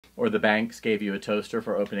Or the banks gave you a toaster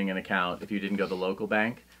for opening an account if you didn't go to the local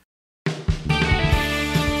bank.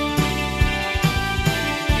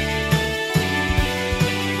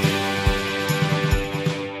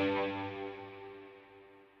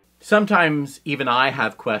 Sometimes even I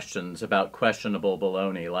have questions about questionable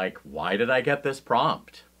baloney, like, why did I get this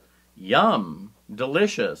prompt? Yum,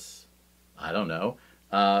 delicious. I don't know.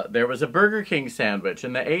 There was a Burger King sandwich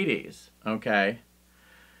in the 80s, okay?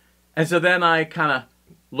 And so then I kind of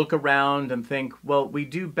look around and think, well, we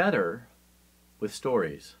do better with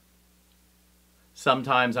stories.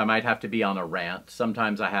 Sometimes I might have to be on a rant.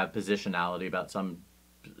 Sometimes I have positionality about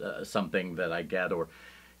something that I get, or,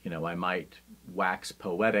 you know, I might wax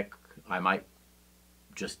poetic. I might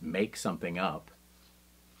just make something up.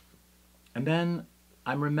 And then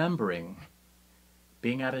I'm remembering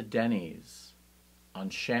being at a Denny's on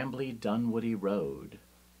Chambly Dunwoody Road,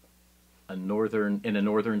 in a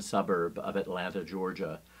northern suburb of Atlanta,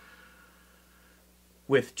 Georgia,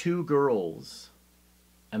 with two girls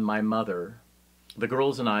and my mother. The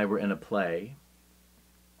girls and I were in a play,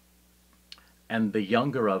 and the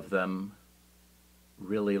younger of them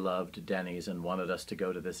really loved Denny's and wanted us to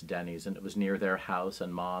go to this Denny's, and it was near their house,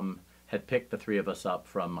 and Mom had picked the three of us up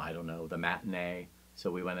from, I don't know, the matinee, so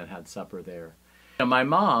we went and had supper there. And my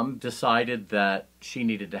mom decided that she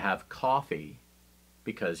needed to have coffee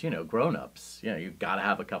because, you know, grown-ups, you know, you've got to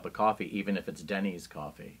have a cup of coffee even if it's Denny's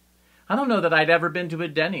coffee. I don't know that I'd ever been to a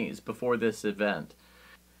Denny's before this event.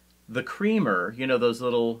 The creamer, you know, those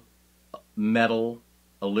little metal,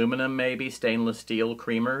 aluminum maybe, stainless steel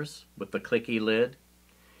creamers with the clicky lid,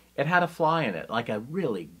 it had a fly in it, like a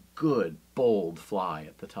really good, bold fly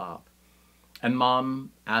at the top. And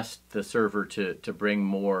Mom asked the server to bring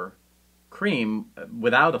more cream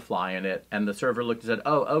without a fly in it, and the server looked and said,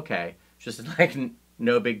 oh, okay. Just like,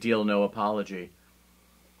 no big deal, no apology.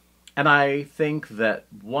 And I think that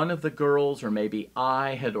one of the girls, or maybe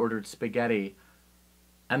I, had ordered spaghetti,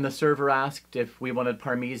 and the server asked if we wanted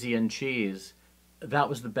Parmesan cheese. That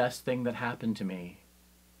was the best thing that happened to me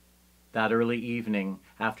that early evening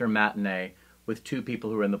after matinee, with two people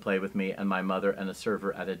who were in the play with me and my mother and a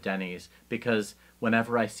server at a Denny's, because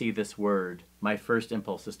whenever I see this word, my first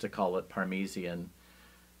impulse is to call it Parmesan.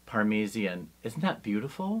 Parmesan. Isn't that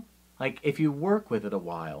beautiful? Like, if you work with it a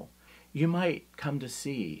while, you might come to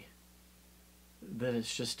see that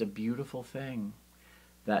it's just a beautiful thing.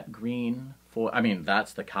 That green foil, I mean,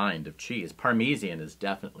 that's the kind of cheese. Parmesan is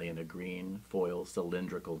definitely in a green foil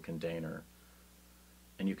cylindrical container.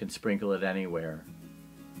 And you can sprinkle it anywhere,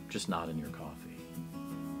 just not in your coffee.